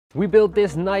We built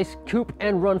this nice coop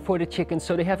and run for the chickens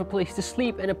so they have a place to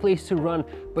sleep and a place to run,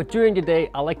 but during the day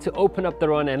I like to open up the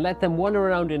run and let them wander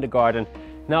around in the garden.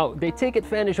 Now they take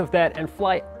advantage of that and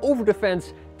fly over the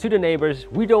fence to the neighbors.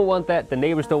 We don't want that, the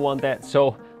neighbors don't want that,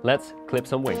 so let's clip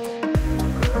some wings.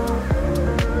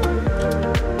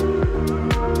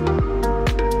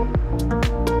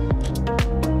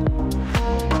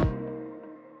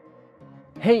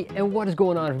 Hey, and what is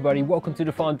going on everybody? Welcome to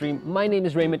the Farm Dream. My name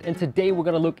is Raymond and today we're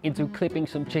gonna look into clipping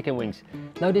some chicken wings.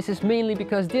 Now this is mainly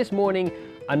because this morning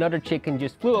another chicken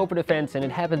just flew over the fence and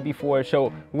it happened before,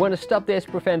 so we want to stop this,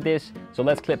 prevent this, so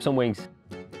let's clip some wings.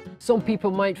 Some people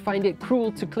might find it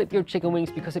cruel to clip your chicken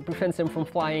wings because it prevents them from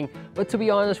flying, but to be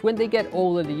honest, when they get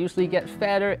older they usually get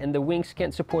fatter and the wings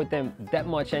can't support them that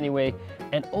much anyway,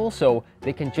 and also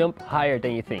they can jump higher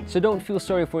than you think. So don't feel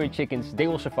sorry for your chickens, they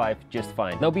will survive just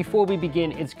fine. Now before we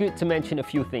begin, it's good to mention a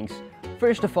few things.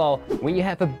 First of all, when you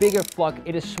have a bigger flock,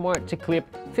 it is smart to clip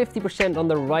 50% on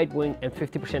the right wing and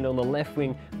 50% on the left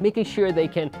wing, making sure they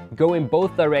can go in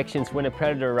both directions when a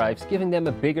predator arrives, giving them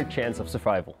a bigger chance of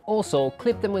survival. Also,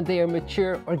 clip them when they are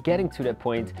mature or getting to that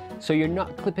point, so you're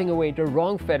not clipping away the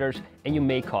wrong feathers and you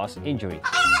may cause injury.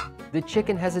 The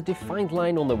chicken has a defined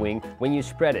line on the wing when you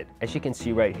spread it, as you can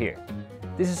see right here.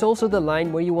 This is also the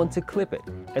line where you want to clip it.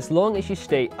 As long as you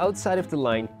stay outside of the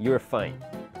line, you're fine.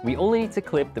 We only need to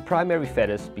clip the primary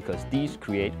feathers because these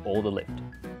create all the lift.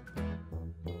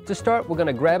 To start, we're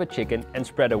gonna grab a chicken and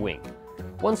spread a wing.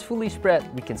 Once fully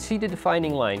spread, we can see the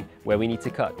defining line where we need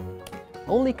to cut.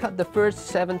 Only cut the first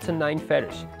 7 to 9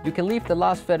 feathers. You can leave the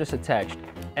last feathers attached,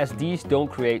 as these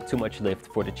don't create too much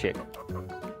lift for the chick.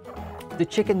 The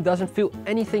chicken doesn't feel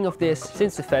anything of this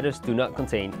since the feathers do not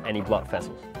contain any blood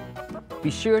vessels.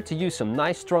 Be sure to use some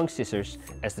nice strong scissors,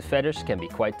 as the feathers can be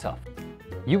quite tough.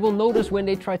 You will notice when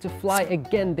they try to fly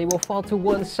again, they will fall to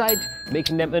one side,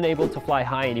 making them unable to fly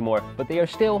high anymore, but they are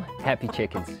still happy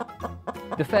chickens.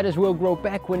 The feathers will grow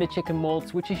back when the chicken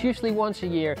molts, which is usually once a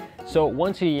year, so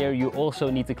once a year you also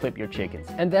need to clip your chickens.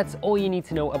 And that's all you need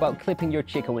to know about clipping your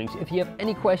chicken wings. If you have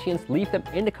any questions, leave them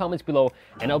in the comments below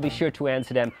and I'll be sure to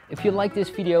answer them. If you like this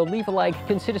video, leave a like,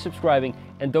 consider subscribing,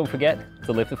 and don't forget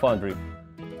to live the farm dream.